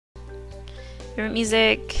Favorite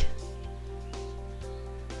music.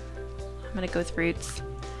 I'm gonna go with roots.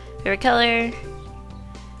 Favorite color.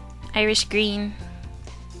 Irish green.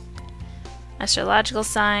 Astrological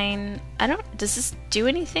sign. I don't. Does this do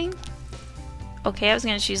anything? Okay, I was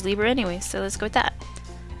gonna choose Libra anyway, so let's go with that.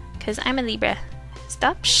 Because I'm a Libra.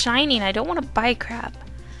 Stop shining. I don't want to buy crap.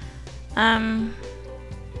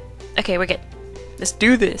 Okay, we're good. Let's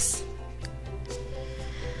do this.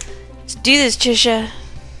 Let's do this, Trisha.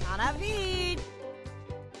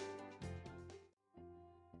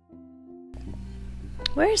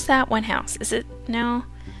 Where's that one house? Is it? No.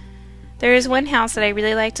 There is one house that I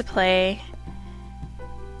really like to play.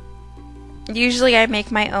 Usually I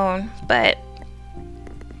make my own, but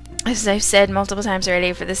as I've said multiple times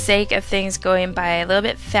already, for the sake of things going by a little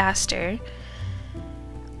bit faster,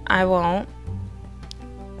 I won't.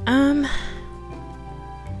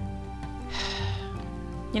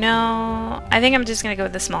 You know, I think I'm just gonna go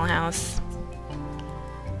with the small house.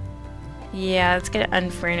 Yeah, let's get it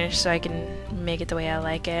unfurnished so I can make it the way I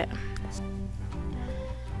like it.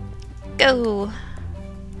 Go!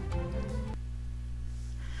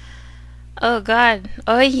 Oh god.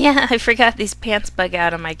 Oh yeah, I forgot these pants bug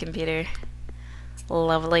out on my computer.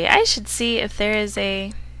 Lovely. I should see if there is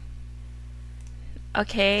a...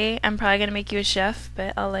 Okay, I'm probably gonna make you a chef,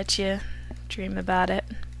 but I'll let you dream about it.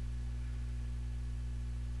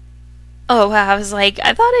 Oh wow, I was like,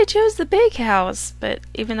 I thought I chose the big house, but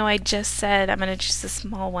even though I just said I'm gonna choose the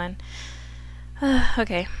small one.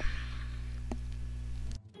 Okay.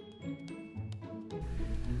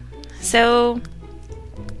 So,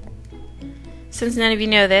 since none of you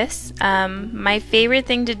know this, my favorite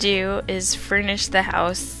thing to do is furnish the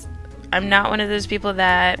house. I'm not one of those people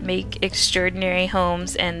that make extraordinary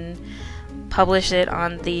homes and publish it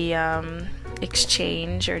on the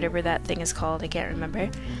exchange or whatever that thing is called. I can't remember.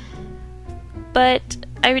 But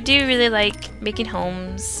I do really like making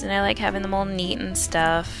homes, and I like having them all neat and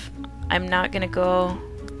stuff. I'm not gonna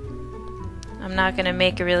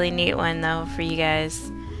make a really neat one though for you guys.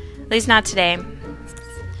 At least not today.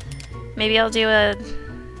 Maybe I'll do a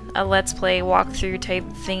let's play walkthrough type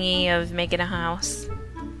thingy of making a house.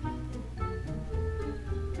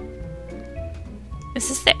 Is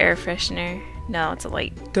this the air freshener? No, it's a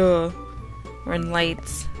light. Duh. We're in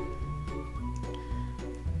lights.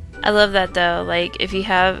 I love that though, like if you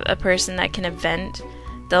have a person that can vent,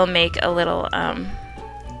 they'll make a little, are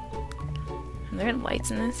there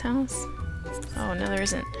lights in this house? Oh no, there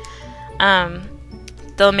isn't.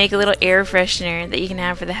 They'll make a little air freshener that you can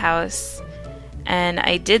have for the house. And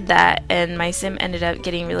I did that and my sim ended up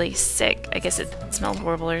getting really sick. I guess it smelled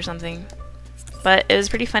horrible or something. But it was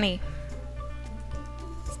pretty funny.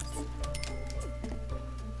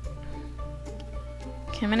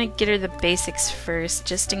 I'm gonna get her the basics first,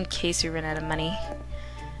 just in case we run out of money.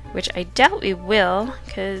 Which I doubt we will,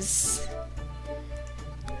 because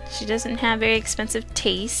she doesn't have very expensive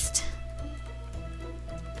taste.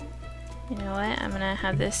 You know what? I'm gonna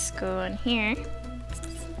have this go on here.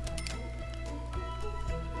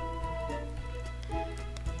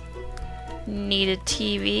 Need a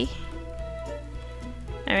TV.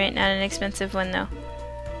 Alright, not an expensive one though.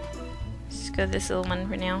 Let's go this little one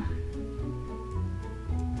for now.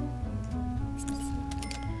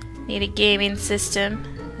 Need a gaming system.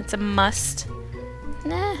 That's a must.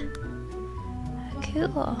 Nah.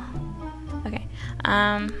 Cool. Okay.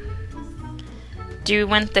 Do you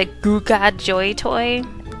want the Guga Joy toy?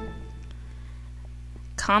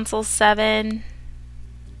 Console 7.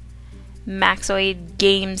 Maxoid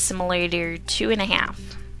Game Simulator 2.5.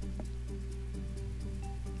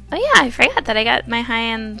 Oh yeah, I forgot that I got my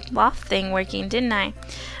high-end loft thing working, didn't I?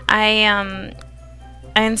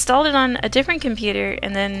 I installed it on a different computer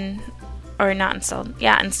and then, or not installed,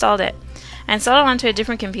 yeah, installed it. I installed it onto a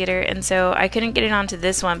different computer, and so I couldn't get it onto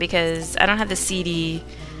this one because I don't have the CD,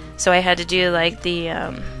 so I had to do like the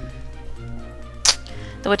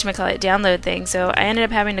whatchamacallit download thing. So I ended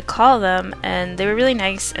up having to call them, and they were really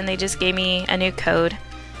nice, and they just gave me a new code,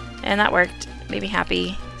 and that worked. Made me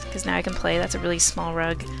happy because now I can play. That's a really small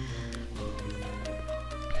rug.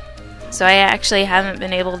 So I actually haven't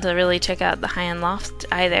been able to really check out the high-end loft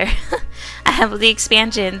either. I have the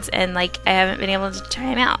expansions and like I haven't been able to try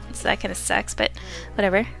them out, so that kind of sucks, but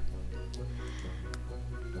whatever.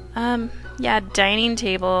 Yeah, dining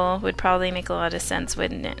table would probably make a lot of sense,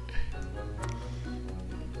 wouldn't it?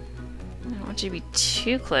 I don't want you to be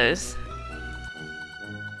too close.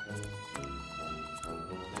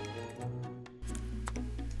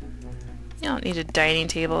 You don't need a dining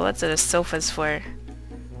table, that's what a sofa's for.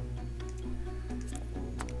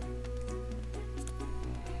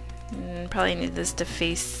 Probably need this to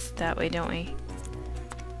face that way, don't we?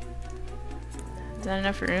 Is that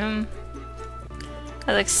enough room?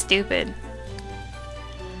 That looks stupid.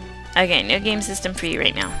 Okay, no game system for you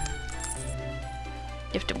right now.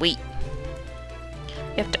 You have to wait.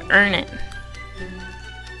 You have to earn it.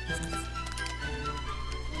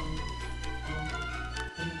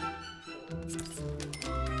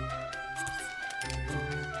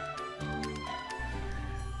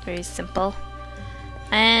 Very simple.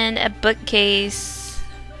 And a bookcase.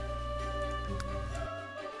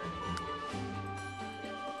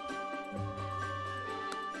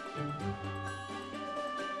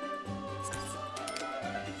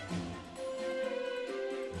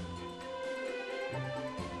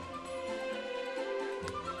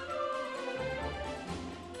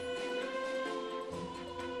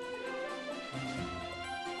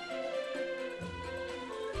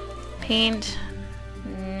 Paint.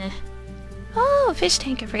 Oh, fish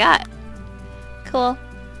tank, I forgot. Cool.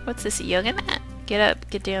 What's this, a yoga mat? Get up,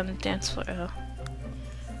 get down the dance floor. Oh.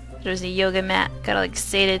 There's a yoga mat. Got all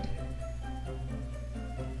excited.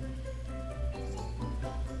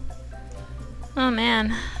 Oh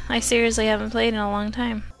man, I seriously haven't played in a long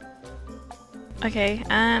time. Okay,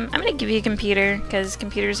 I'm gonna give you a computer, because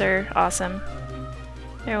computers are awesome.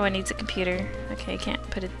 Everyone needs a computer. Okay, I can't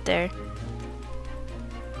put it there.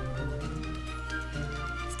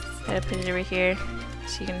 Gotta put it over here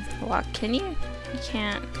so you can walk. Can you? You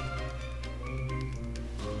can't.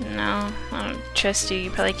 No, I don't trust you. You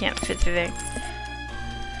probably can't fit through there.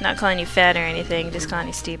 Not calling you fat or anything, just calling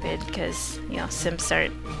you stupid because, you know, Sims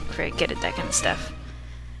aren't very good at that kind of stuff.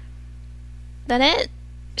 That it?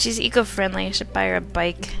 She's eco-friendly. I should buy her a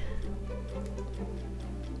bike.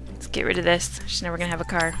 Let's get rid of this. She's never gonna have a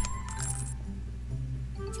car.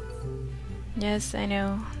 Yes, I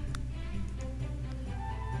know.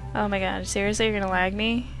 Oh my god, seriously, you're gonna lag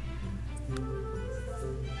me?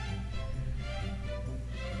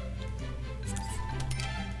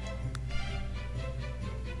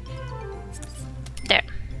 There.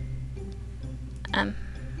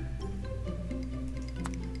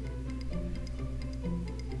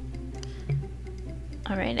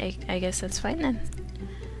 Alright, I guess that's fine then.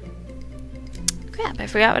 Crap, I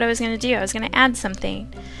forgot what I was gonna do. I was gonna add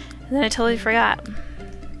something. And then I totally forgot.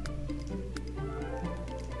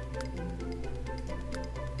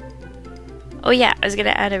 Oh yeah, I was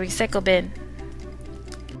gonna add a recycle bin.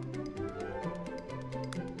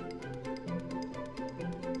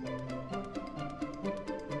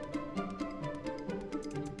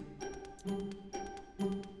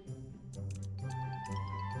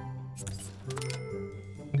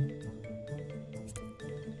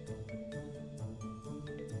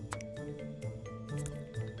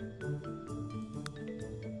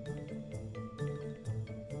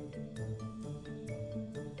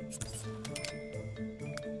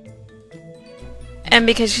 And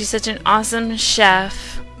because she's such an awesome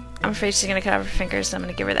chef, I'm afraid she's gonna cut off her fingers, so I'm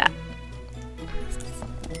gonna give her that.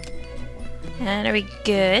 And are we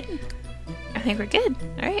good? I think we're good.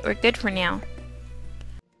 Alright, we're good for now.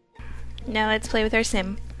 Now let's play with our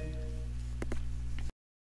sim.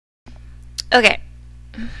 Okay.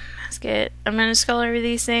 Let's get. I'm gonna scroll over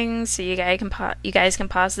these things so you guys can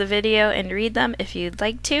pause the video and read them if you'd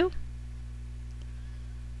like to.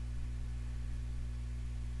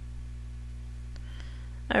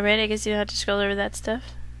 Alright, I guess you don't have to scroll over that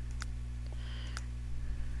stuff.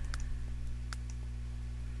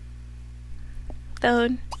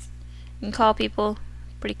 Phone. You can call people.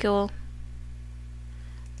 Pretty cool.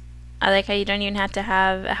 I like how you don't even have to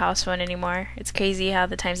have a house phone anymore. It's crazy how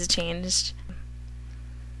the times have changed.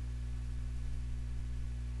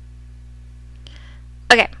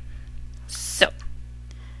 Okay. So.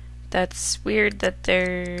 That's weird that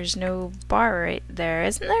there's no bar right there.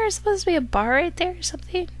 Isn't there supposed to be a bar right there or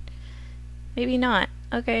something? Maybe not.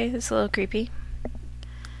 Okay, that's a little creepy.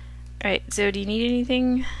 Alright, so do you need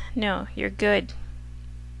anything? No, you're good.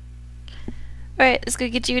 Alright, let's go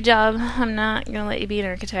get you a job. I'm not gonna let you be an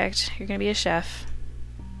architect. You're gonna be a chef.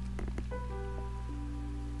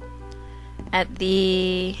 At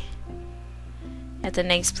the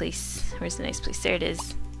nice place. Where's the nice place? There it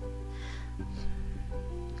is.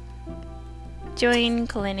 Join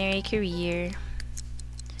culinary career.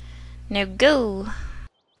 Now go!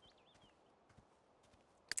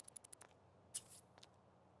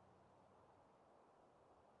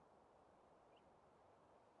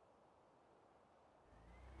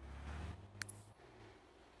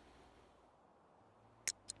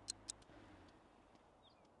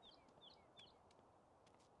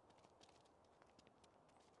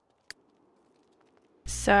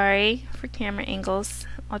 Sorry for camera angles.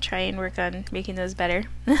 I'll try and work on making those better.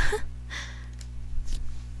 Oh,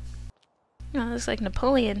 it looks like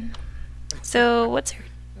Napoleon. So, what's her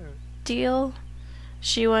deal?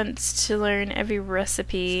 She wants to learn every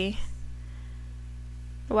recipe.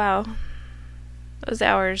 Wow. Those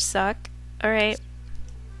hours suck. Alright.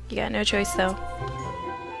 You got no choice though.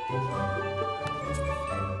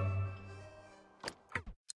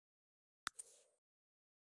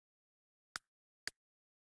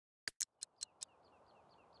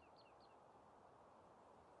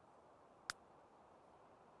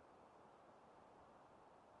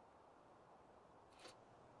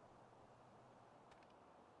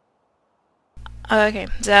 Oh, okay,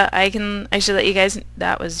 so I should let you guys,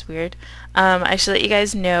 that was weird. I should let you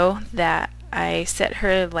guys know that I set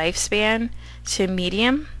her lifespan to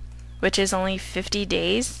medium, which is only 50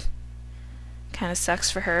 days. Kind of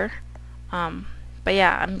sucks for her. But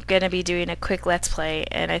yeah, I'm gonna be doing a quick let's play,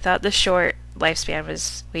 and I thought the short lifespan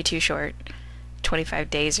was way too short, 25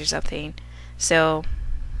 days or something. So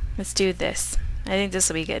let's do this. I think this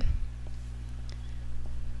will be good.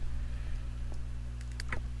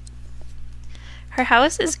 Her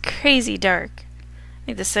house is crazy dark.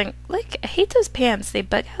 Like the sun. Look, I hate those pants. They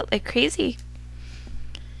bug out like crazy.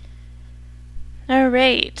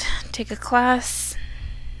 Alright, take a class.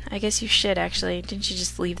 I guess you should actually. Didn't you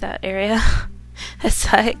just leave that area? That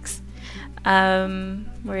sucks.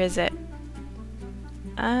 Where is it?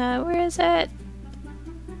 Where is it?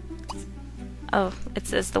 Oh, it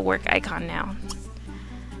says the work icon now.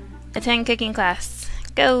 Attend cooking class.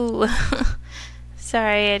 Go!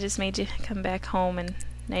 Sorry, I just made you come back home and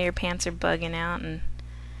now your pants are bugging out, and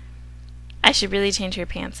I should really change your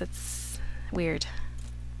pants. It's weird.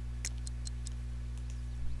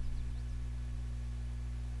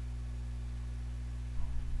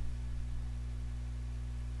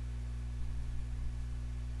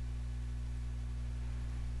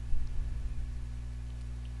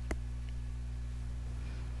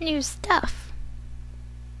 New stuff.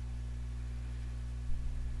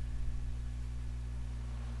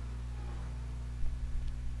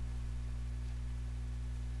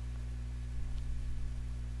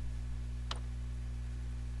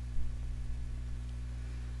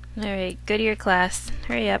 Alright, go to your class.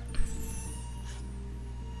 Hurry up.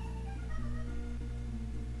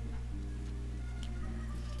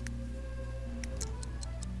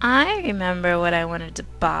 I remember what I wanted to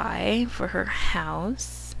buy for her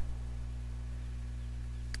house.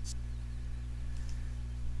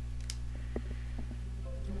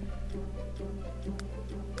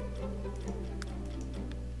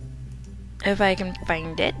 If I can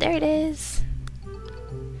find it, there it is.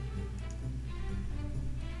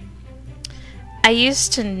 I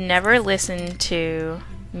used to never listen to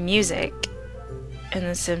music in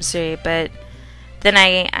The Sims 3, but then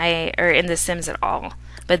or in The Sims at all.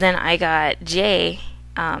 But then I got Jay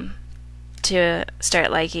to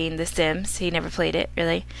start liking The Sims. He never played it,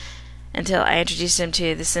 really, until I introduced him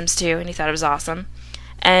to The Sims 2, and he thought it was awesome.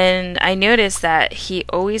 And I noticed that he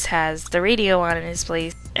always has the radio on in his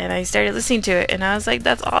place, and I started listening to it, and I was like,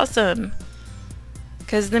 that's awesome.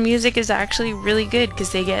 Because the music is actually really good,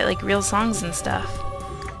 because they get like real songs and stuff.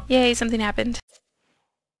 Yay, something happened.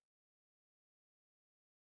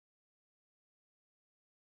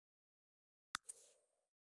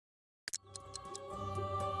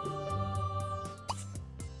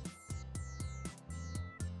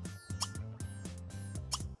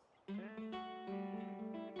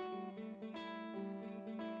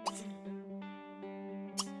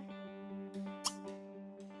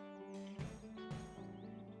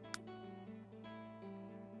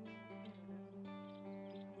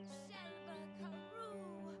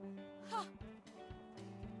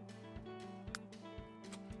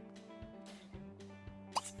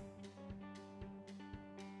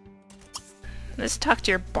 Let's talk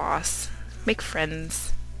to your boss. Make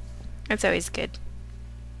friends. That's always good.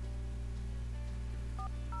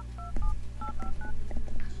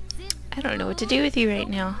 I don't know what to do with you right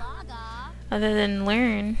now, other than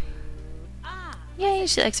learn. Yay,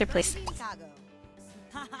 she likes her place.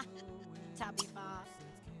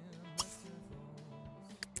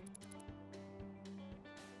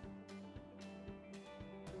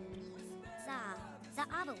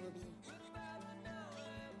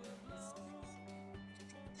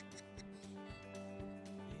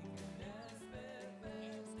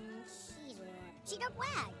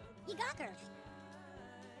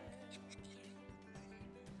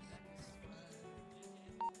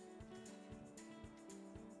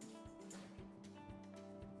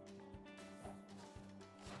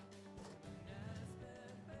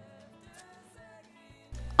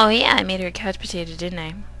 Oh yeah, I made her a couch potato, didn't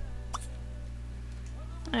I?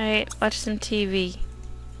 Alright, watch some TV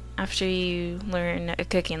after you learn a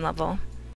cooking level.